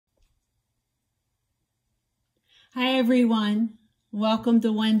Hi, everyone. Welcome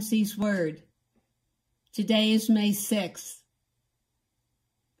to Wednesday's Word. Today is May 6th.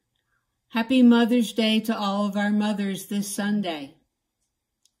 Happy Mother's Day to all of our mothers this Sunday.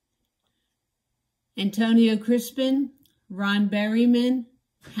 Antonio Crispin, Ron Berryman,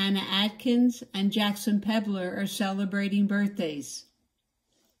 Hannah Atkins, and Jackson Pebler are celebrating birthdays.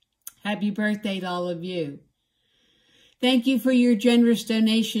 Happy birthday to all of you. Thank you for your generous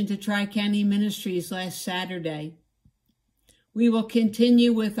donation to Tri-County Ministries last Saturday. We will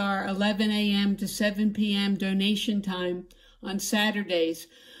continue with our 11 a.m. to 7 p.m. donation time on Saturdays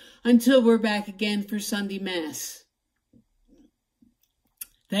until we're back again for Sunday Mass.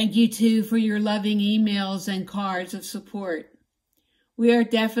 Thank you, too, for your loving emails and cards of support. We are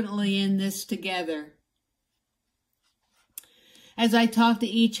definitely in this together. As I talk to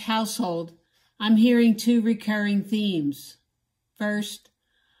each household, I'm hearing two recurring themes. First,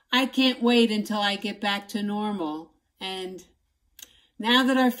 I can't wait until I get back to normal, and now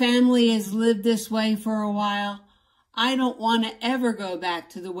that our family has lived this way for a while, I don't want to ever go back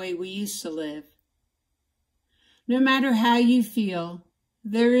to the way we used to live. No matter how you feel,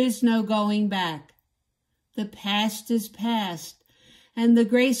 there is no going back. The past is past, and the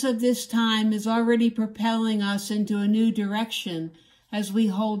grace of this time is already propelling us into a new direction as we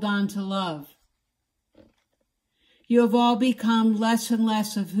hold on to love. You have all become less and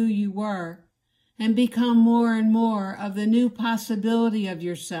less of who you were and become more and more of the new possibility of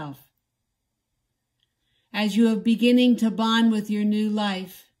yourself. As you are beginning to bond with your new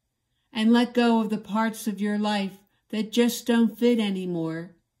life and let go of the parts of your life that just don't fit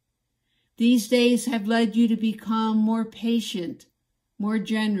anymore, these days have led you to become more patient, more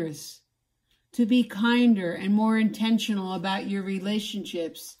generous, to be kinder and more intentional about your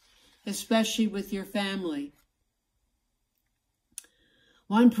relationships, especially with your family.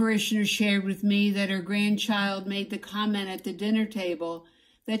 One parishioner shared with me that her grandchild made the comment at the dinner table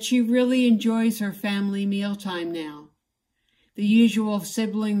that she really enjoys her family mealtime now. The usual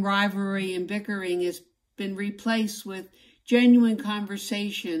sibling rivalry and bickering has been replaced with genuine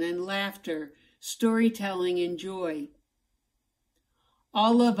conversation and laughter, storytelling, and joy.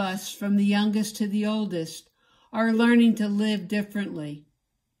 All of us, from the youngest to the oldest, are learning to live differently.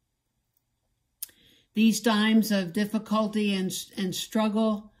 These times of difficulty and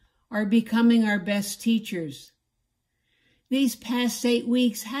struggle are becoming our best teachers. These past 8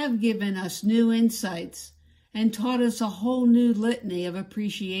 weeks have given us new insights and taught us a whole new litany of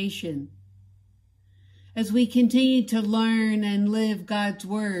appreciation. As we continue to learn and live God's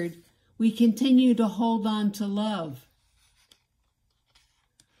Word, we continue to hold on to love.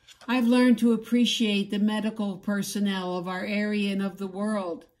 I've learned to appreciate the medical personnel of our area and of the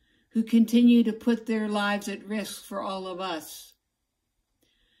world who continue to put their lives at risk for all of us.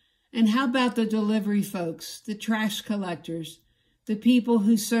 And how about the delivery folks, the trash collectors, the people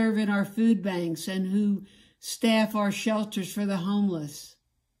who serve in our food banks and who staff our shelters for the homeless?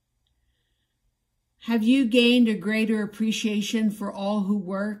 Have you gained a greater appreciation for all who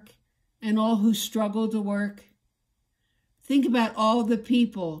work and all who struggle to work? Think about all the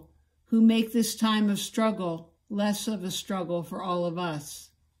people who make this time of struggle less of a struggle for all of us.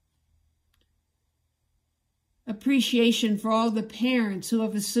 Appreciation for all the parents who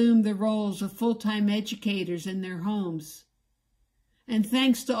have assumed the roles of full-time educators in their homes. And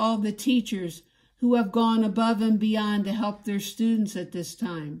thanks to all the teachers who have gone above and beyond to help their students at this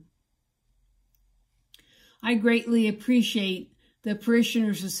time. I greatly appreciate the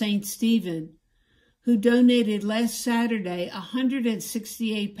parishioners of St. Stephen who donated last Saturday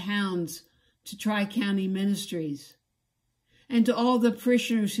 168 pounds to Tri-County Ministries, and to all the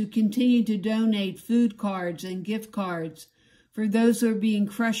parishioners who continue to donate food cards and gift cards for those who are being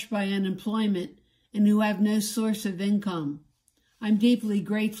crushed by unemployment and who have no source of income. I'm deeply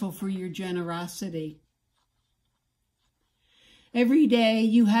grateful for your generosity. Every day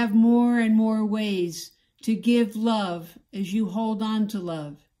you have more and more ways to give love as you hold on to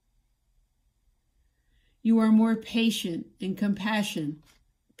love. You are more patient and compassionate.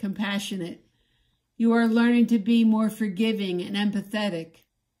 You are learning to be more forgiving and empathetic.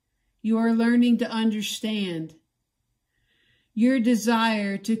 You are learning to understand. Your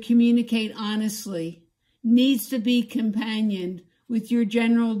desire to communicate honestly needs to be companioned with your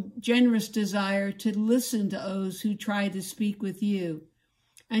generous desire to listen to those who try to speak with you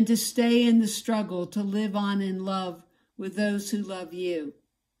and to stay in the struggle to live on in love with those who love you.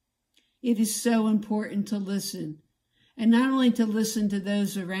 It is so important to listen, and not only to listen to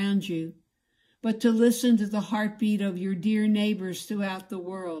those around you, but to listen to the heartbeat of your dear neighbors throughout the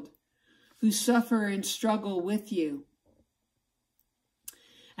world who suffer and struggle with you.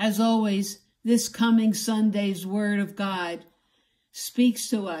 As always, This coming Sunday's Word of God speaks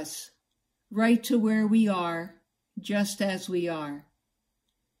to us right to where we are, just as we are.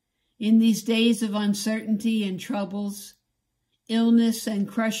 In these days of uncertainty and troubles, illness and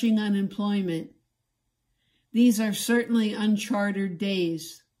crushing unemployment, these are certainly uncharted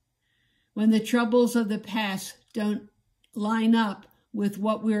days when the troubles of the past don't line up with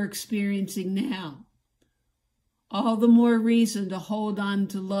what we're experiencing now. All the more reason to hold on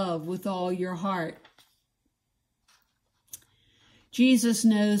to love with all your heart. Jesus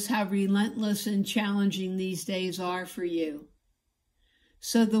knows how relentless and challenging these days are for you.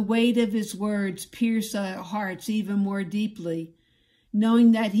 So the weight of his words pierce our hearts even more deeply,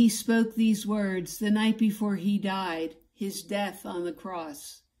 knowing that he spoke these words the night before he died, his death on the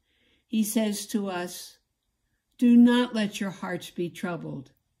cross. He says to us, "Do not let your hearts be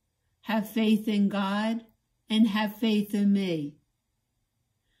troubled. Have faith in God and have faith in me."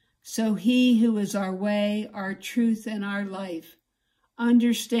 So he who is our way, our truth, and our life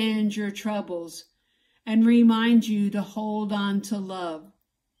understands your troubles and reminds you to hold on to love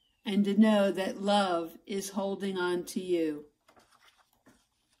and to know that love is holding on to you.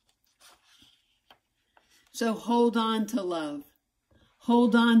 So hold on to love.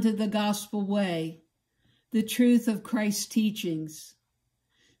 Hold on to the gospel way, the truth of Christ's teachings.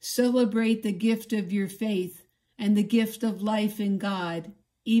 Celebrate the gift of your faith and the gift of life in God,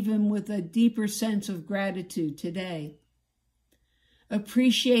 even with a deeper sense of gratitude today.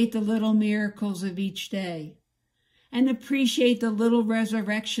 Appreciate the little miracles of each day, and appreciate the little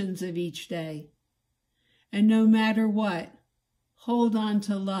resurrections of each day. And no matter what, hold on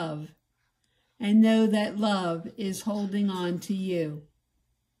to love, and know that love is holding on to you.